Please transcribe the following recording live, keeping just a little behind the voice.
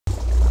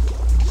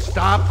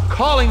Stop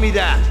calling me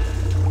that!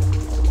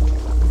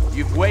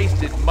 You've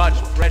wasted much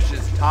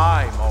precious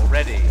time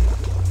already.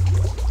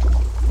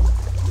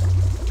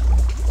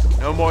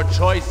 No more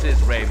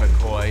choices, Ray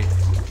McCoy.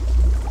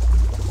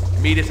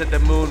 Meet us at the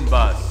moon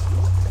bus.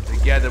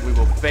 Together we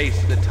will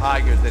face the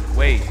tigers that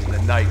wait in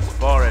the night's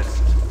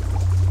forest.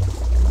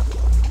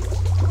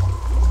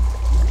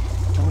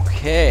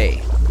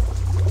 Okay.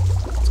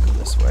 Let's go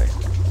this way.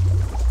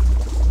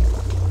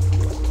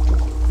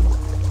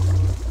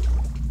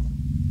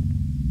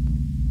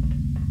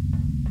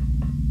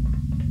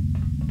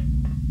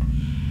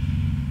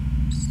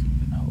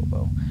 Sleeping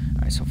hobo.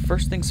 Alright, so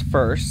first things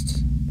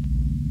first,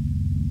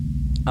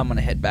 I'm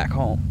gonna head back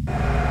home. Why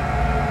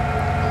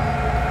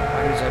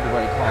does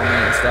everybody call me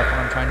and stuff when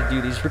I'm trying to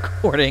do these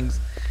recordings?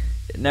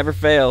 It never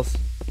fails.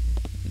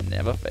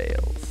 Never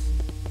fails.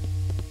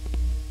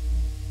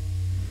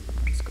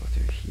 Let's go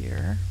through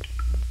here.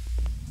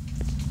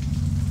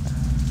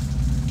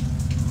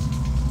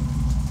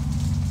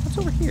 What's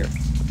over here?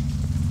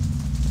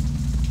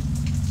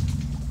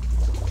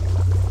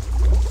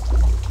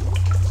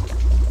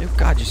 Oh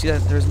God, you see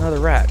that? There's another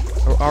rat.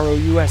 Or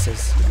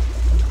ROUS's.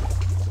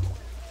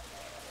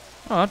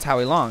 Oh, that's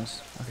Howie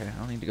Long's. Okay, I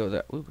don't need to go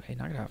there. Ooh, hey,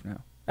 knock it off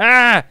now.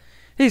 Ah!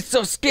 He's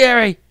so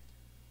scary!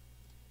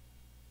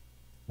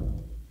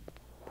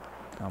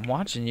 I'm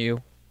watching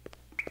you.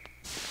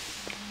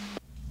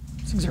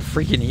 These things are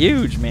freaking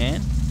huge,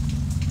 man.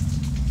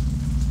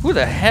 Who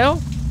the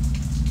hell?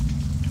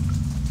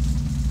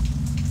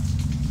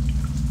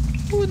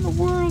 Who in the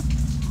world?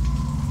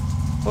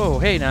 Oh,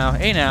 hey now,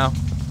 hey now.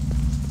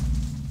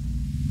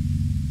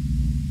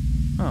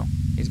 Oh,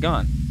 he's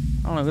gone.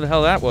 I don't know who the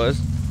hell that was.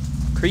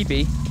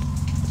 Creepy.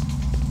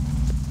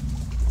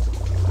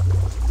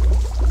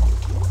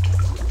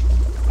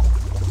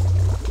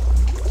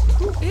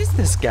 Who is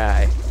this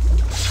guy?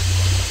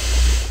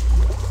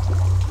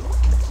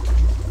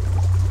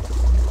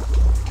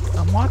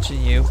 I'm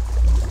watching you.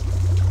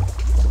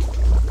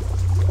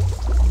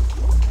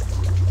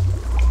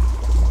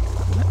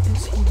 What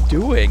is he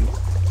doing?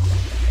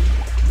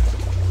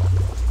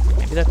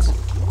 Maybe that's...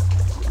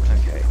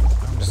 Okay,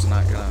 I'm just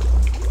not gonna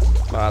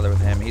bother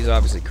with him. He's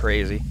obviously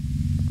crazy.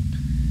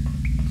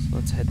 So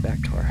let's head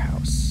back to our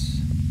house.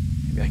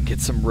 Maybe I can get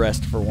some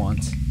rest for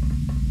once.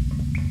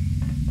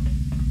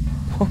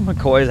 Poor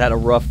McCoy's had a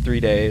rough 3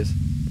 days.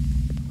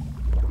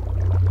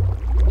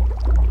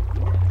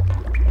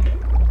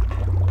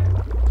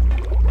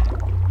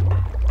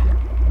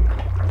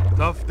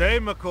 Tough day,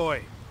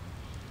 McCoy.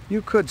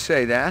 You could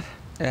say that.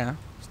 Yeah.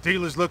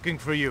 Steele is looking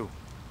for you.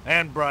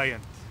 And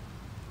Bryant.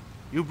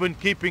 You've been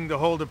keeping the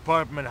whole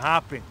department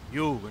hopping.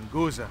 You and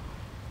Guza.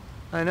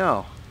 I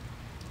know.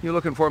 You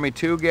looking for me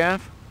too,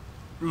 Gaff?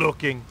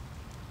 Looking.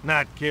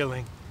 Not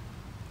killing.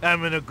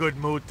 I'm in a good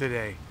mood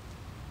today.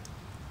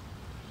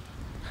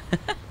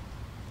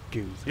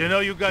 You know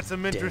you got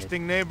some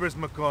interesting neighbors,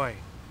 McCoy.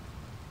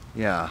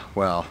 Yeah,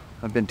 well,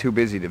 I've been too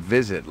busy to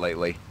visit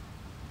lately.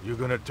 You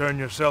gonna turn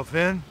yourself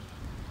in?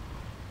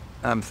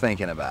 I'm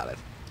thinking about it.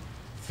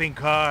 Think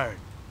hard.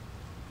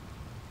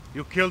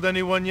 You killed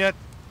anyone yet?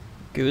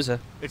 Guza.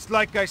 It's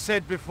like I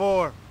said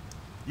before.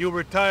 You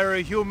retire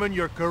a human,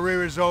 your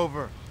career is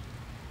over.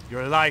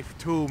 Your life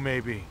too,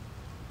 maybe.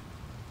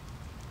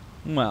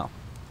 Well,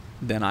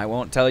 then I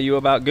won't tell you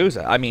about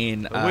Guza. I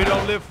mean, But we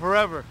don't live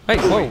forever. Hey,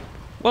 whoa.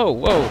 Whoa,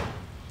 whoa.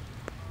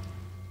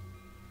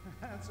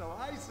 And so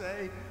I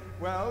say,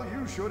 well,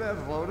 you should have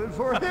voted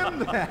for him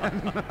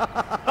then.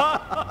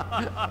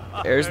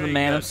 There's the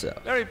man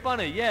himself. Very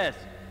funny, yes.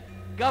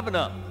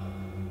 Governor,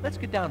 let's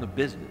get down to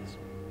business.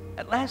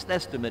 At last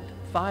estimate,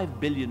 5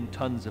 billion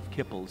tons of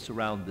kipple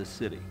surround this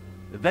city.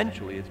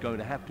 Eventually, it's going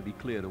to have to be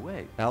cleared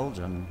away.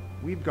 Elgin,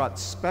 we've got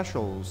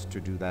specials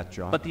to do that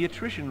job. But the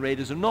attrition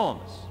rate is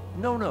enormous.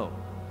 No.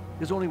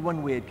 There's only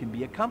one way it can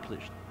be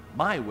accomplished.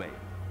 My way.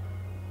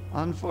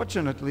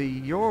 Unfortunately,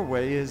 your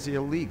way is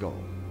illegal.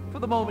 For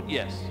the moment,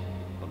 yes.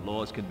 But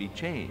laws can be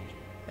changed.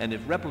 And if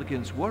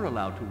replicants were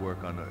allowed to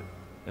work on Earth,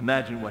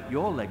 imagine what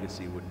your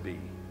legacy would be.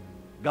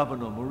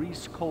 Governor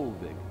Maurice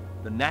Colvig,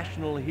 the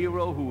national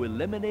hero who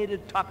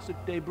eliminated toxic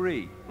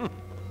debris.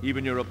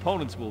 Even your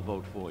opponents will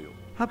vote for you.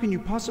 How can you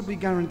possibly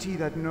guarantee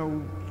that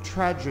no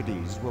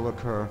tragedies will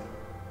occur?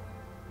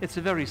 It's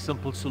a very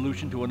simple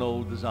solution to an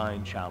old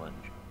design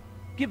challenge.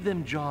 Give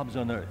them jobs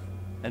on Earth,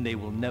 and they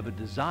will never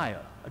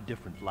desire a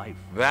different life.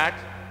 That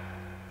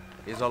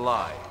is a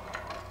lie.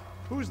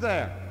 Who's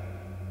there?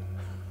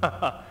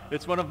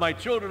 It's one of my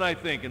children, I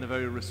think, and a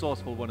very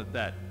resourceful one at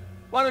that.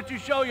 Why don't you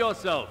show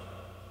yourself?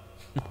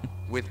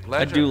 With I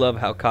pleasure. do love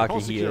how cocky Call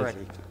he is.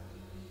 security.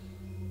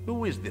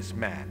 Who is this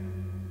man?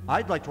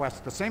 I'd like to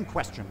ask the same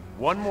question.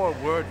 One more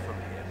word from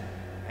him,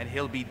 and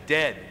he'll be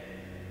dead.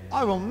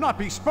 I will not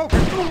be spoken.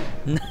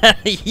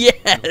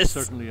 Yes.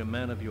 Certainly a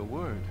man of your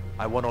word.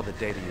 I want all the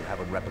data you have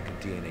on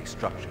replicant DNA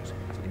structures,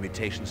 the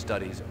mutation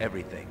studies,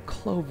 everything. Why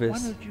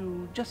Clovis don't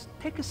you just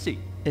take a seat?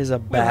 is a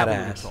We'll have a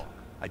little badass. talk.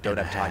 I don't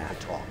have time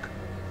for talk.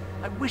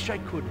 I wish I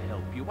could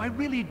help you. I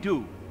really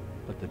do.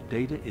 But the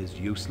data is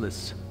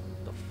useless.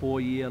 The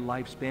 4-year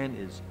lifespan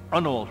is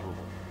unalterable.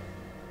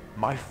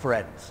 my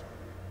friends,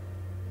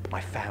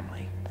 my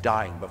family,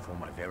 dying before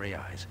my very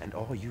eyes, and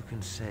all you can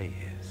say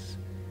is,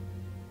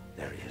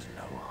 there is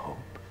no hope.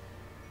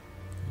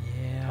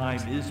 Yeah.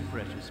 Time is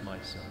precious, my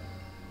son,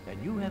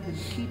 and you have been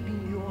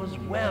keeping yours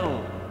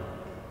well.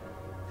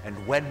 And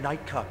when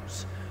night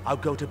comes, I'll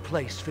go to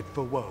place fit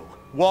for woe,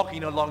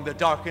 walking along the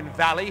darkened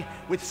valley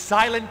with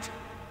silent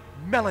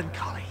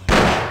melancholy.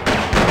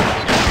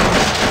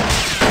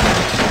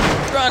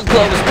 Run,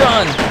 Clovis,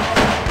 run!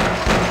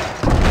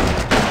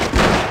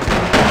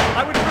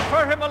 I would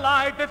prefer him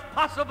alive if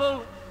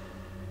possible.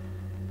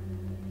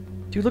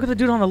 Dude, look at the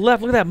dude on the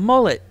left. Look at that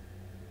mullet.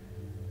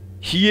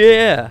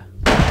 Yeah.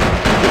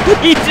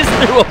 He just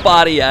threw a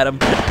body at him.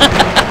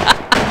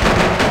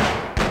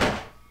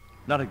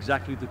 Not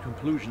exactly the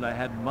conclusion I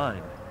had in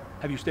mind.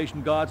 Have you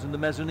stationed guards in the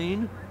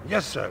mezzanine?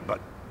 Yes, sir, but,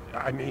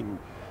 I mean,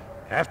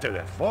 after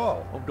that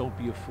fall... Oh, don't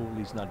be a fool.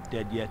 He's not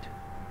dead yet.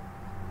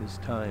 His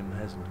time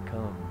hasn't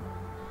come.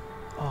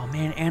 Oh,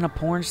 man, and a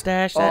porn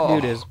stash? That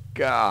dude is...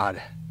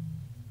 God.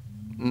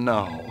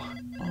 No.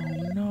 Oh,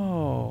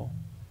 no.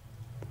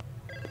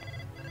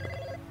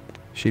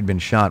 She'd been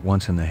shot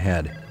once in the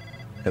head.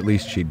 At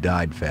least she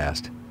died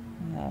fast.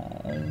 Oh,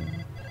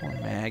 poor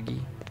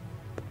Maggie.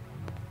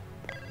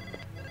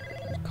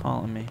 She's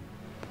calling me.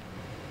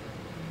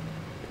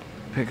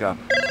 Pick up.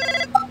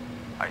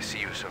 I see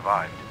you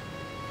survived.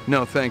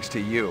 No thanks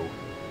to you.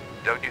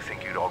 Don't you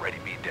think you'd already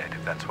be dead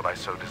if that's what I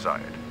so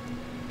desired?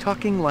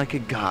 Talking like a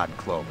god,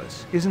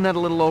 Clovis. Isn't that a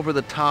little over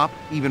the top,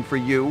 even for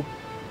you?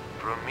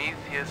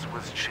 Prometheus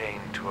was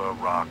chained to a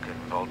rock and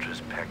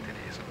vultures pecked at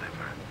his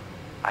liver.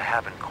 I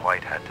haven't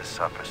quite had to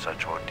suffer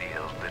such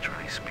ordeals,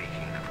 literally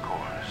speaking, of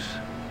course.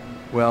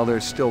 Well,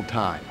 there's still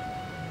time.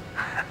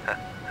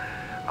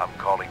 I'm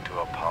calling to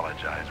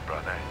apologize,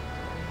 brother.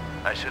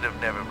 I should have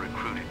never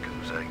recruited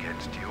Guza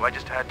against you. I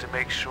just had to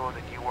make sure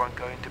that you weren't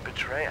going to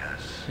betray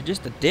us. You're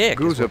just a dick.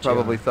 Guza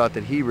probably thought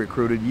that he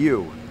recruited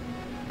you.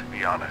 To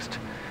be honest,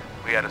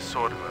 we had a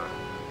sort of a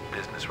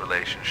business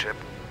relationship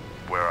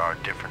where our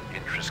different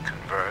interests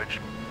converged,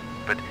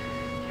 but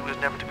he was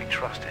never to be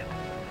trusted.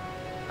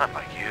 Not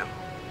like you.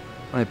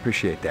 I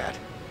appreciate that.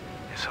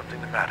 Is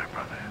something the matter,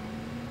 brother?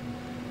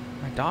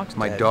 My dog's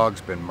My dead. dog's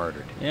been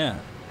murdered. Yeah.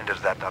 And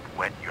does that not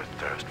whet your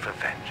thirst for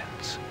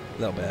vengeance? A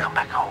little bit. Come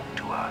back home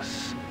to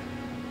us.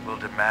 We'll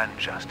demand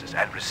justice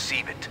and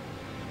receive it.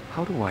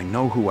 How do I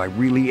know who I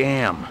really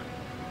am?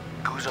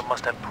 Guza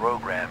must have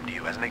programmed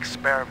you as an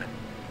experiment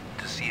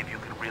to see if you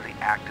could really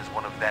act as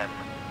one of them.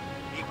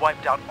 He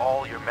wiped out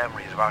all your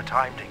memories of our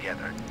time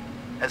together.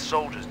 As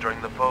soldiers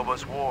during the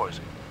Phobos Wars,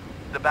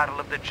 the Battle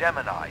of the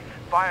Gemini,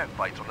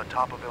 firefights on the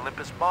top of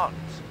Olympus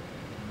Mons.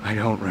 I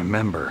don't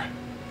remember.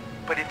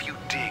 But if you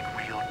dig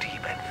real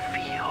deep and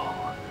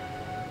feel,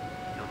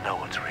 you'll know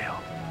what's real.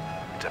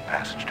 It's a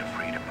passage to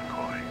freedom,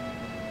 McCoy.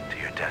 To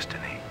your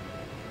destiny.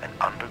 An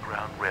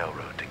underground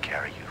railroad to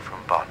carry you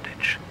from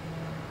bondage.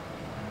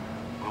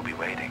 We'll be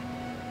waiting.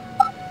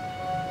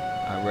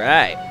 All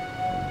right.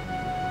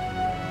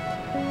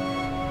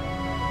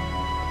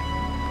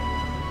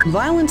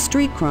 Violent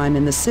street crime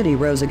in the city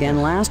rose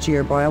again last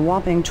year by a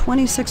whopping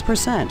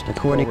 26%,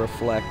 according... We'll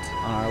reflect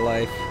on our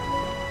life.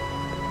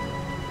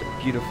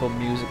 The beautiful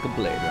music of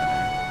Blade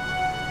Runner.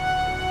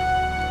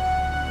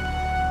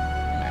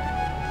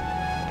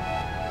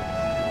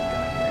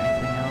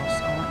 Anything else?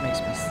 Oh, that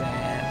makes me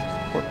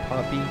sad. Poor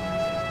puppy.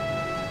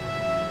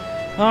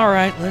 All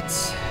right,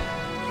 let's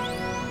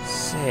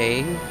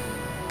save.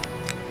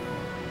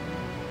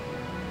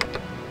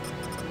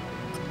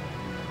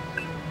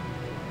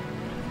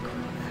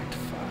 Act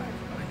 5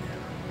 by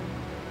now.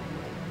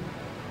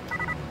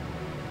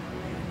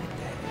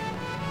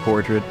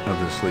 Portrait of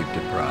the sleep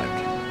deprived.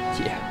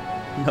 Yeah,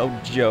 no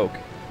joke.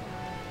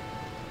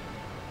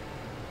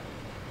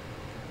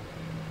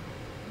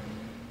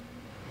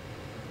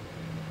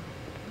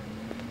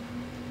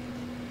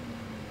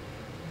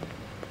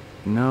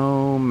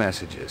 No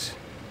messages.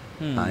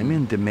 I'm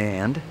in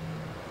demand.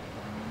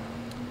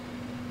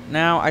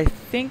 Now, I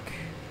think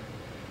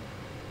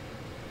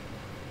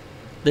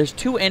there's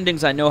two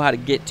endings I know how to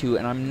get to,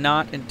 and I'm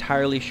not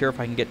entirely sure if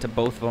I can get to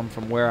both of them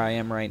from where I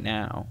am right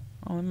now.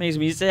 Oh, it makes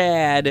me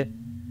sad.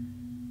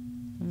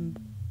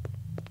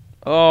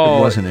 Oh.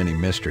 It wasn't any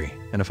mystery.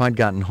 And if I'd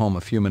gotten home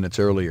a few minutes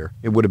earlier,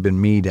 it would have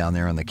been me down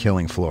there on the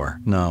killing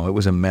floor. No, it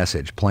was a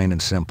message, plain and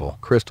simple.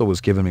 Crystal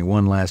was giving me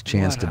one last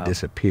chance to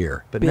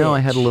disappear. But now I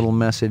had a little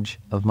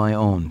message of my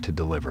own to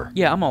deliver.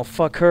 Yeah, I'm gonna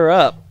fuck her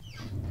up.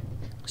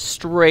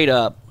 Straight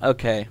up.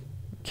 Okay.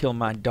 Kill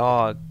my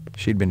dog.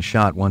 She'd been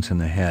shot once in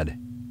the head.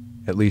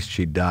 At least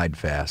she died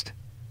fast.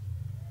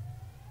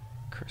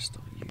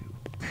 Crystal, you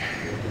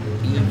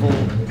evil,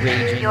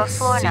 raging Your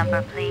floor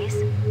number, please.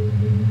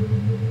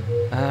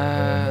 We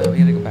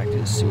gotta go back to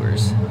the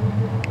sewers.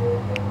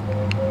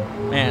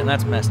 Man,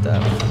 that's messed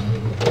up.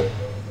 Down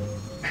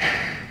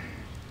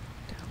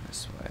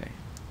this way.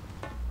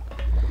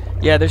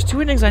 Yeah, there's two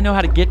endings I know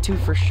how to get to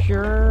for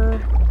sure.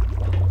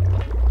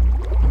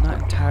 I'm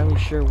not entirely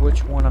sure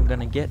which one I'm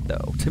gonna get,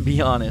 though, to be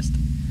honest.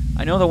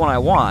 I know the one I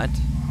want,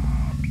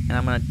 and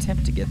I'm gonna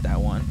attempt to get that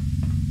one.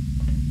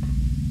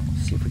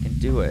 see if we can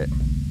do it. I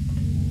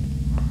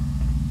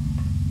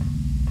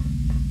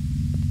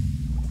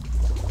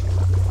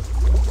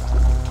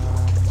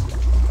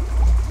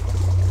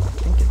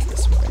think it's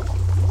this way.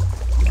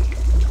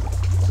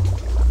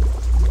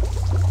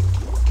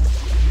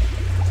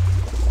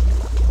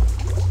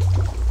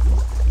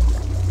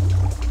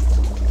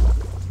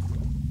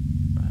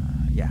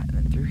 Yeah, and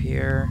then through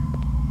here.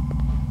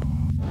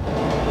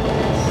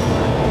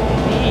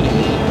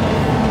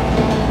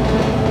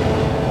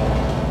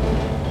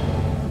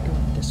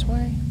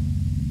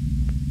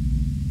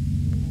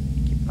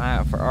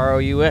 For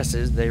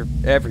ROUSs, they're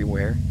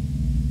everywhere.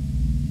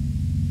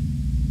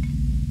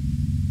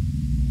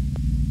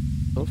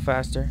 A little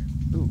faster.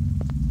 Ooh.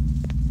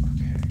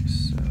 Okay,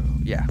 so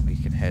yeah, we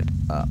can head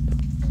up.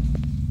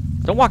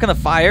 Don't walk in the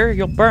fire,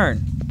 you'll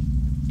burn.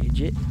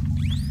 Idiot.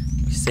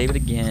 Let me save it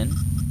again.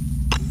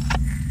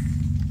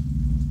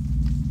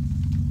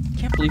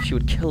 Can't believe she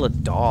would kill a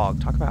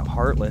dog. Talk about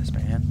heartless,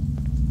 man.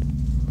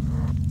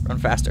 Run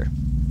faster.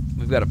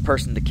 We've got a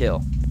person to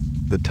kill.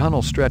 The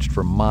tunnel stretched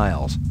for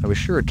miles. I was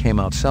sure it came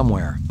out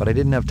somewhere, but I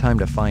didn't have time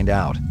to find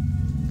out.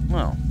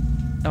 Well,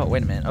 oh,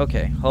 wait a minute.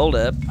 Okay, hold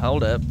up,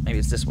 hold up. Maybe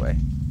it's this way.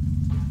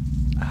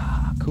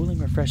 Ah, cooling,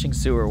 refreshing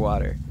sewer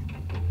water.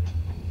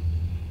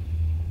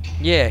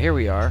 Yeah, here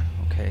we are.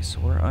 Okay,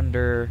 so we're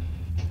under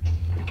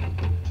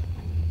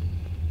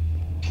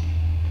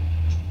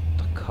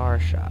the car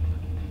shop.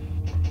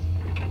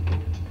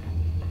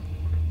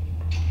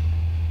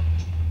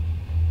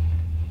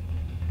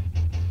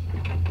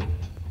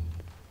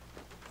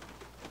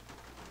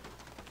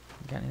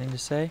 Got anything to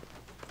say?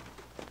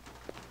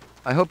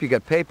 I hope you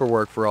got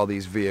paperwork for all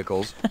these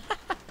vehicles.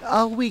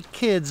 Are we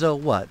kids or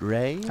what,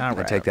 Ray? All right,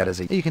 I take that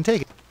as a... You can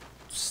take it.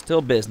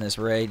 Still business,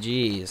 Ray.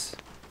 Jeez.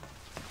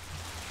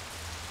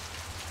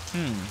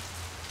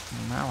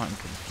 Now I'm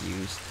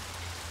confused.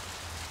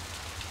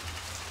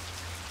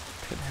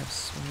 Could have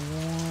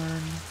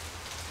sworn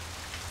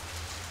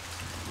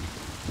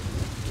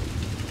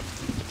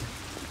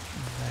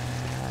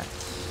that...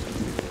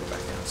 Go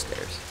back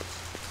downstairs.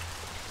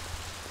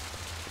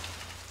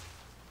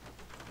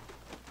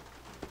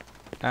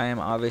 I am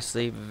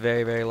obviously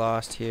very, very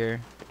lost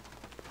here.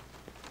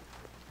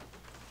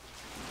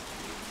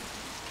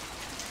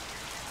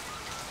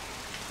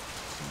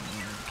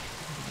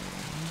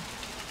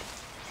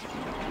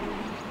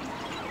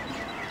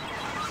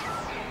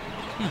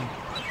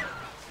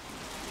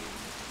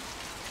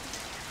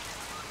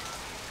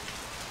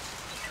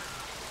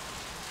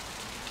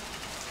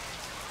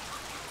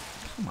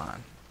 Come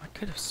on. I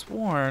could have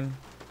sworn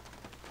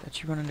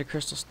that you run into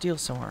crystal steel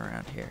somewhere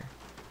around here.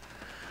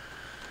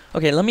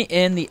 Okay, let me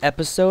end the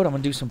episode. I'm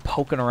going to do some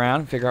poking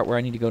around and figure out where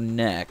I need to go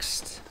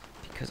next,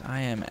 because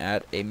I am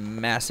at a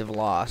massive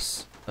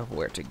loss of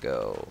where to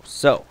go.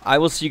 So, I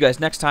will see you guys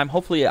next time.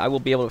 Hopefully, I will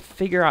be able to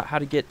figure out how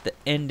to get the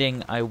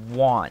ending I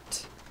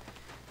want.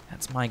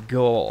 That's my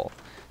goal.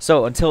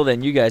 So, until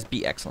then, you guys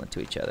be excellent to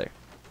each other.